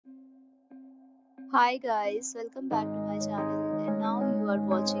Hi guys, welcome back to my channel and now you are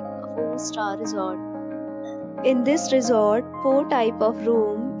watching a 4-star resort. In this resort, 4 type of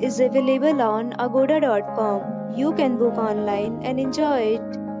room is available on agoda.com. You can book online and enjoy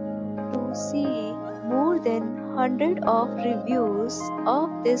it. To see more than 100 of reviews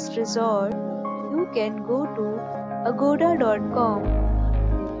of this resort, you can go to agoda.com.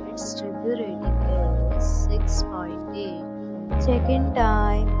 Its review rating is 6.8. Check-in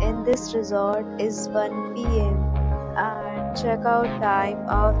time in this resort is 1 p.m. and check-out time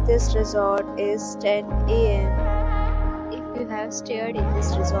of this resort is 10 a.m. If you have stayed in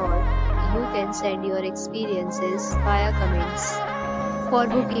this resort, you can send your experiences via comments. For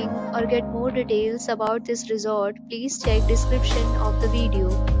booking or get more details about this resort, please check description of the video.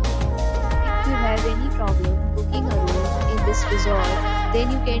 If you have any problem booking a room in this resort,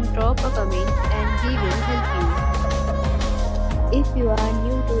 then you can drop a comment and we will help you. If you are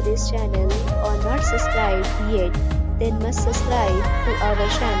new to this channel or not subscribed yet, then must subscribe to our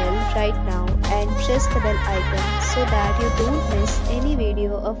channel right now and press the bell icon so that you don't miss any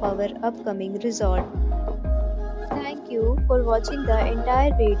video of our upcoming resort. Thank you for watching the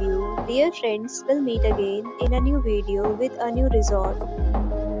entire video. Dear friends, we'll meet again in a new video with a new resort.